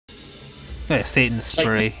Yeah, Satan's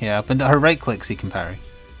spray, yeah, but her right clicks he can parry.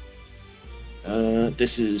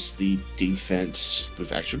 This is the defense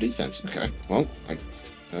with actual defense. Okay, well,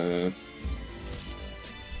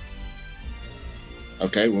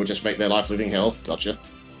 okay, we'll just make their life living hell. Gotcha.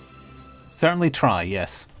 Certainly try,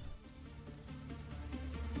 yes.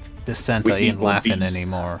 This Santa ain't laughing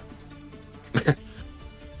anymore.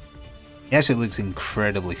 He actually looks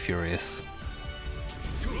incredibly furious.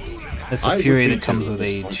 It's the fury that comes with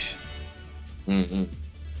age. Mm-hmm.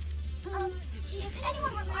 If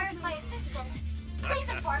anyone requires my assistance, please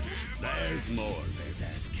inform me. There's more where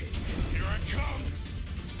that came from. Here I come!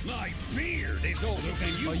 My beard is older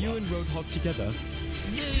than you. Are you and Roadhog together?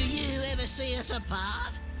 Do you ever see us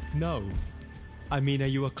apart? No. I mean, are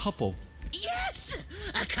you a couple? Yes!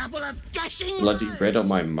 A couple of dashing... Bloody red on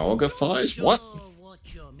my Morga thighs? What?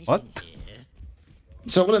 What?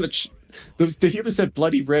 So one of the healer said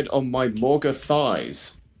bloody red on my Morga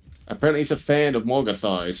thighs. Apparently he's a fan of Morga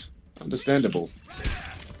thighs. Understandable.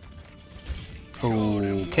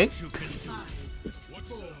 Okay. 4,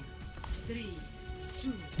 3,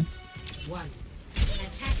 2, 1.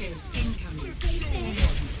 Attackers incoming.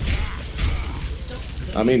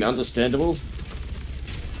 I mean, understandable.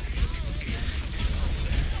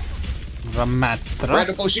 Ramatra.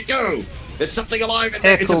 Random bullshit, go! There's something alive in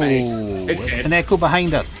there. It's a Echo! me. It's It's dead. an echo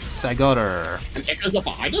behind us. I got her. An echo's not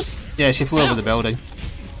behind us? Yeah, she flew over the building.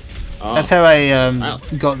 Oh. That's how I Wow.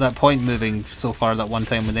 got that point moving so far that one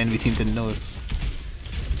time when the enemy team didn't notice.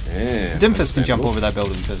 Yeah, Doomfist can jump understandable. over that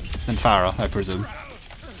building too. And Farah, I presume.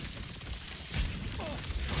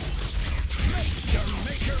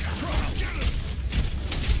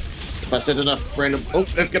 If I said enough random... Oh,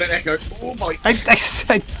 they've got an echo. Oh my...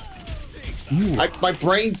 My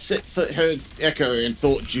brain heard echo and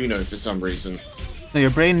thought Juno for some reason. No, your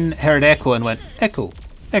brain heard echo and went, echo,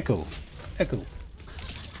 echo, echo.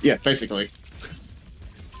 Yeah, basically.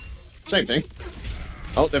 Same thing.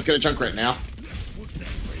 Oh, they've got a Junkrat now.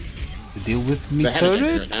 To deal with me They had a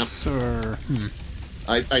Junkrat turrets, or...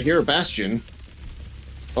 I hear a Bastion.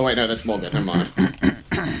 Oh wait, no, that's Morgan. Never mind.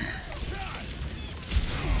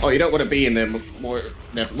 Oh, you don't want to be in there more...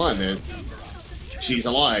 Never mind then. She's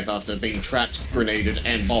alive after being trapped, grenaded,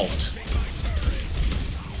 and bombed.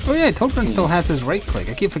 Oh yeah, Torbjorn still has his right click.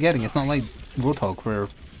 I keep forgetting, it's not like Roadhog where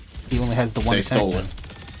he only has the one They attack. stole it.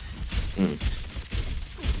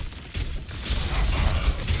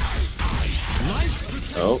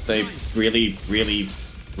 Oh, they really, really,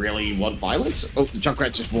 really want violence? Oh, the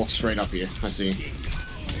Junkrat just walked straight up here. I see.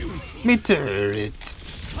 Me turret.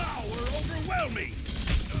 Power overwhelming.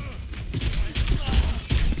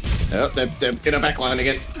 Oh, they're in a backline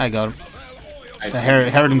again. I got him. I I see.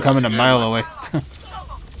 heard him coming a mile away.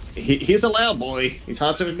 He's a loud boy. He's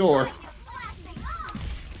hard to ignore.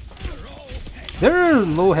 They're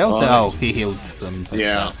low health. Oh, Oh, he healed them.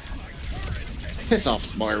 Yeah. Piss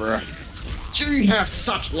off, Moira. You have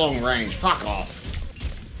such long range. Fuck off.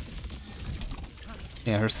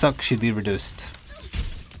 Yeah, her suck should be reduced.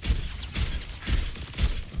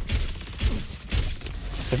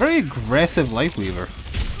 It's a very aggressive Lightweaver.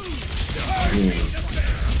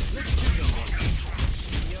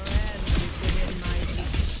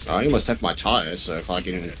 Oh, you must have my tires, so if I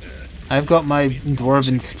can... I've got my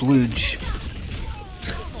Dwarven Splooge.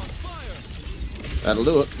 That'll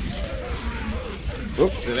do it. Oh,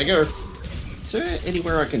 there they go. Is there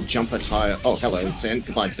anywhere I can jump a tire? Oh, hello, Zen.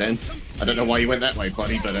 Goodbye, Zen. I don't know why you went that way,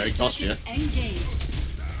 buddy, but it cost you.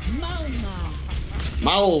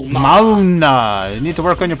 Mauna! You need to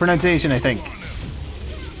work on your pronunciation, I think.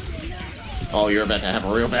 Oh, you're about to have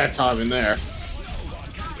a real bad time in there.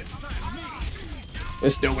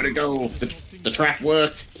 There's nowhere to go. The trap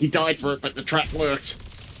worked. He died for it, but the trap worked.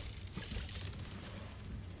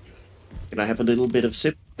 Can I have a little bit of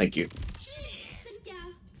sip? Thank you.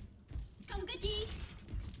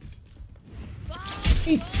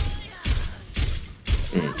 The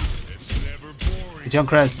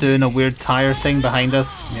Junkrat's doing a weird tire thing behind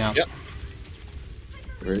us. Yeah. Yep.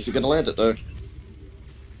 Where is he going to land it, though?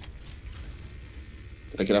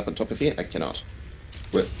 Did I get up on top of here? I cannot.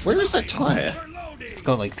 Where is that tire? It's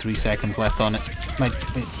got like 3 seconds left on it.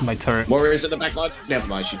 My turret. Where is it in the back line? Never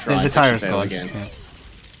mind, she tried. The but tire's she failed gone. again.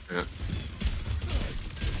 Yeah. Yeah.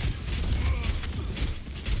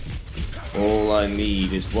 All I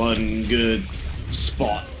need is one good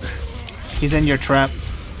spot. He's in your trap.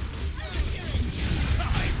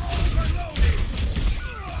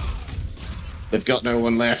 They've got no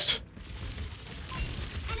one left.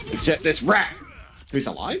 Except this rat. Who's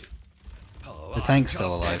alive? The tank's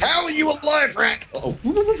still alive. How are you alive, rat? Uh oh.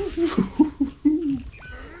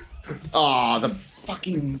 Aw, the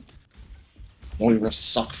fucking... Moira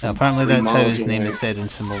suck from Apparently 3 that's how miles his name away. is said in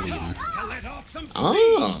Simoleon. To let off some steam.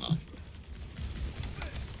 Ah.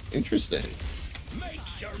 Interesting. Make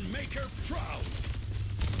your maker proud.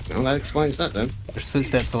 Well, that explains that then. There's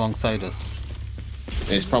footsteps alongside us.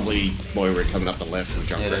 It's probably Moira coming up the left from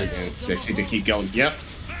Junkrat. It is. Yeah, they seem to keep going. Yep.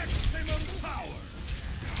 Maximum power.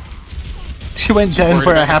 She went down worried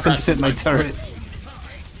where I about the happened to traps put my in turret.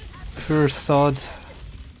 Poor sod.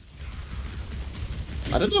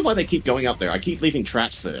 I don't know why they keep going up there. I keep leaving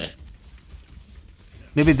traps there.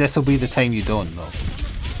 Maybe this will be the time you don't, though.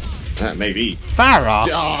 Maybe. Farah!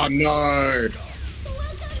 Oh no!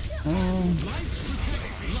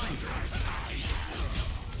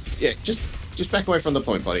 Yeah, just back away from the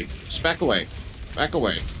point, buddy. Just back away. Back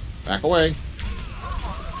away. Back away.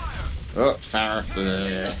 Oh, Farah.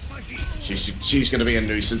 Ugh. She's gonna be a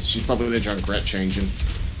nuisance. She's probably the Junkrat changing.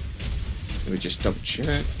 Let me just double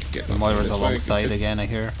check. Get up Moira's this way. alongside again, I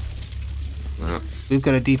hear. Oh. We've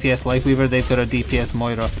got a DPS Lifeweaver, they've got a DPS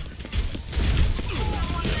Moira.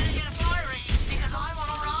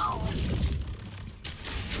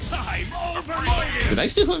 I'm overloaded. Do they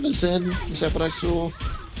still have a Zen? Is that what I saw?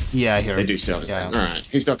 Yeah, I hear They it. do still have a Zen. Yeah. Alright,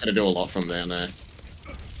 he's not gonna do a lot from down there.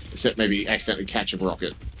 Except maybe accidentally catch a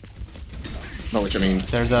rocket. Know what you mean.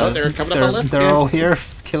 There's a. Oh, they're coming up our left. They're yeah. all here,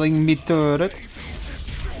 killing me turret.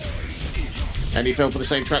 And he fell for the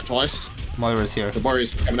same trap twice. Moira's here. The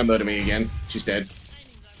Moira's coming to murder me again. She's dead.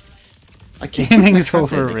 I can't. Gaming's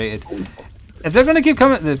overrated. If they're gonna keep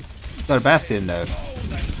coming, they've got a Bastion now.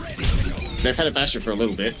 They've had a Bastion for a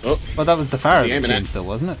little bit. Oh, Well, that was the Farah Is he that aiming at- changed, though,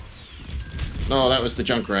 wasn't it? no, that was the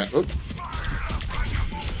Junkrat. Oh.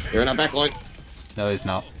 They're in our back line. No, he's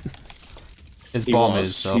not. His He bomb was.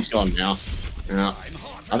 is, though. He's gone now. Yeah.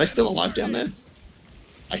 Are they still alive down there?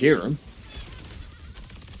 I hear them.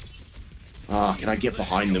 Ah, can I get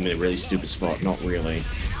behind them in a really stupid spot? Not really.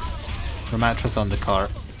 Ramattra's on the cart.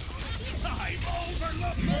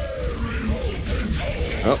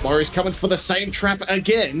 Oh, Mori's coming for the same trap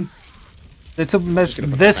again. It's a miss.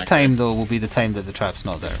 gonna put This that back time, though, will be the time that the trap's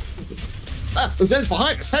not there. Ah, the Zen's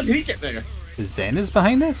behind us. How did he get there? The Zen is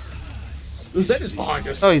behind us? The Zen is behind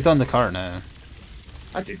us. Oh, he's on the cart now.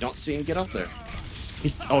 I did not see him get up there.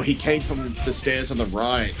 He came from the stairs on the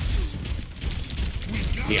right.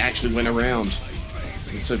 He actually went around.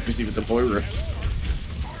 He's so busy with the Moira.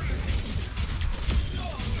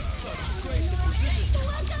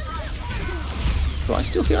 Do I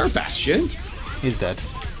still hear a Bastion? He's dead.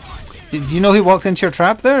 Do you know who walked into your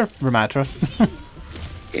trap there? Ramatra.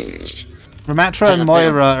 Ramatra and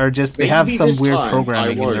Moira are just, they have Maybe some this weird time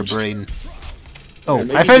programming I in their won't. brain. Oh, Yeah,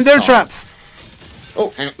 maybe I found this their time. trap! Oh,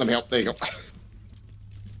 hang on, let me help. There you go.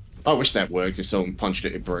 I wish that worked. If someone punched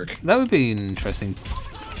it, it broke. That would be interesting.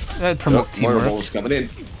 That'd promote Oh, Moira teamwork. Ball's coming in.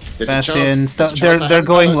 There's a Bastion, chance. There's a chance I they're haven't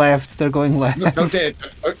going done it. left, they're going left. No, don't dare.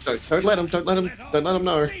 Don't let him. Don't let him. Don't let him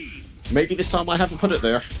know. Maybe this time I haven't put it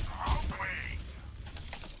there.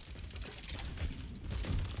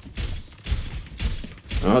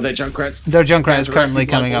 Oh, they're Junkrats. Their Junkrat is Resurrected currently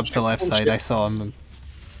by coming up bullshit, the left side, I saw him.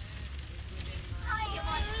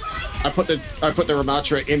 I put the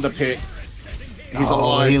Ramatra in the pit. He's Oh,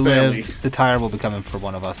 alive. he barely. lived. The tire will be coming for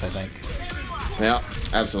one of us, I think. Yeah,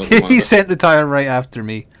 absolutely. one of He us. sent the tire right after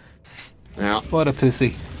me. Yeah. What a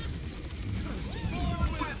pussy.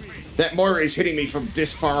 That Moira is hitting me from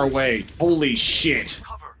this far away. Holy shit.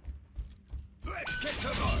 Let's get to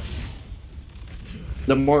work.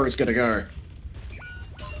 The Moira's gonna go.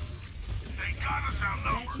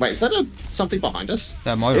 Wait, is that something behind us?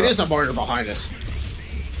 Moira. It is a Moira behind us.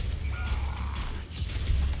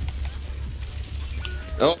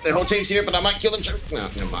 Oh, their whole team's here, but I might kill them. No,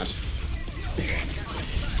 never mind.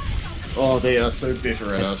 Oh, they are so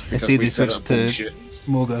bitter at us I because see we they set switched up to bullshit.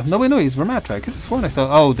 Moga. No, wait, no, he's Ramatra. I could have sworn I saw.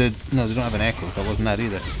 Oh, no, they don't have an echo, so it wasn't that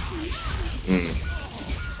either.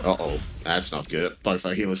 Uh-oh, that's not good. Both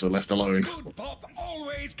our healers were left alone. Good Pop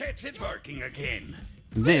always gets it working again.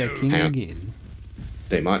 Working Hang on. again.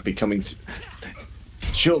 They might be coming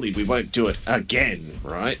Surely we won't do it again,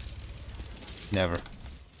 right? Never.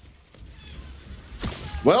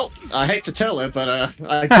 Well, I hate to tell her, but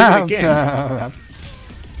I did it again.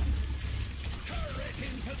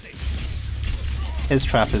 His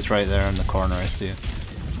trap is right there in the corner, I see it.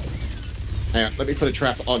 Hang on, let me put a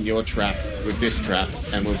trap on your trap with this trap,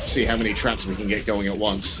 and we'll see how many traps we can get going at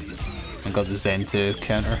once. I got the Zen to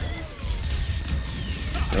counter.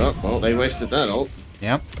 Oh, well, they wasted that ult.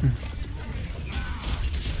 Yep.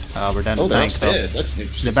 We're down Oh, to they're tank, though. upstairs. That's an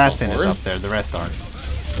interesting The Bastion spot is for up there, the rest aren't.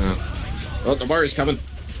 Oh, the Warrior's coming.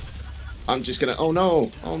 I'm just gonna. Oh no!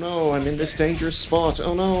 Oh no! I'm in this dangerous spot.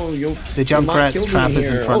 Oh no! You. The Junkrat's trap is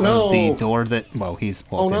in front of the door that. Well, he's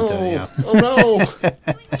walked into it. Yeah. Oh no!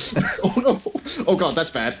 Oh no! Oh god,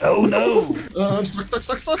 that's bad. Oh no! I'm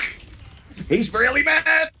stuck. He's really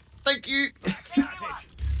mad. Thank you.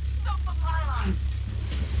 Stop the pylon.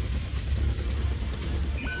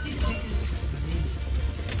 60 seconds remaining.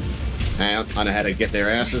 Hang on, I know how to get their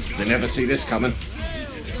asses. They never see this coming.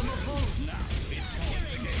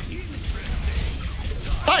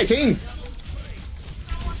 Hi, team.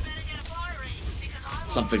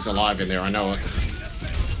 Something's alive in there. I know it.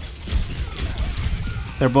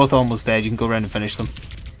 They're both almost dead. You can go around and finish them.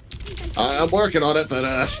 I'm working on it, but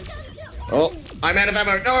oh, I'm out of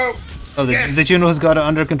ammo. No. Oh, Yes! the Juno's got it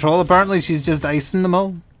under control. Apparently, she's just icing them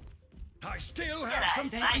all. I still have some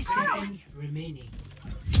 30 seconds remaining.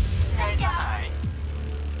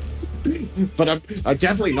 But I'm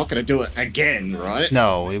definitely not going to do it again, right?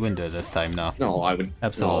 No, we wouldn't do it this time. No. No, I would.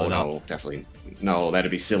 Absolutely no, definitely. No, that'd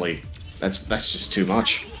be silly. That's just too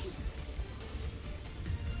much.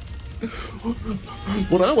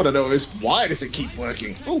 What I want to know is why does it keep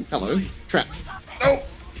working? Oh, hello, trap. Oh,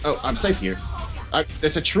 I'm safe here.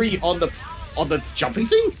 There's a tree on the jumping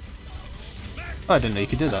thing. Oh, I didn't know you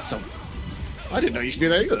could do that. So, I didn't know you could do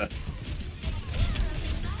that either.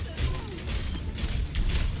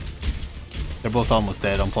 They're both almost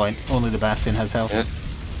dead on point. Only the Bastion has health. Yeah.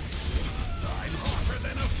 I'm hotter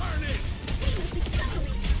than a furnace.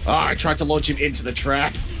 I tried to launch him into the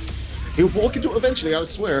trap. He'll walk into it eventually, I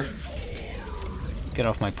swear. Get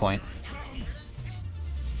off my point.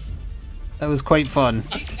 That was quite fun.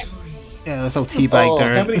 Yeah, that's all teabag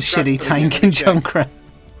there. how many Shitty traps have we tank and checked? Junkrat.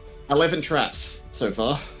 11 traps so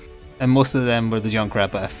far. And most of them were the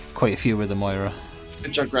Junkrat, but quite a few were the Moira.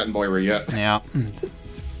 Junkrat and Moira, yeah. Yeah.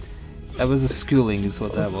 That was a schooling is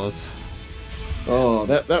what that was. Oh,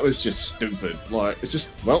 that was just stupid. Like, it's just,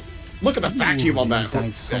 well, look at the vacuum on that,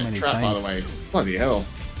 died so many trap, by times. the way. Bloody hell.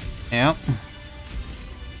 Yeah.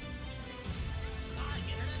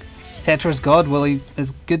 Tetris God, well,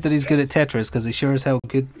 it's good that he's good at Tetris, because he sure as hell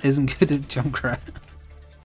isn't good at Junkrat.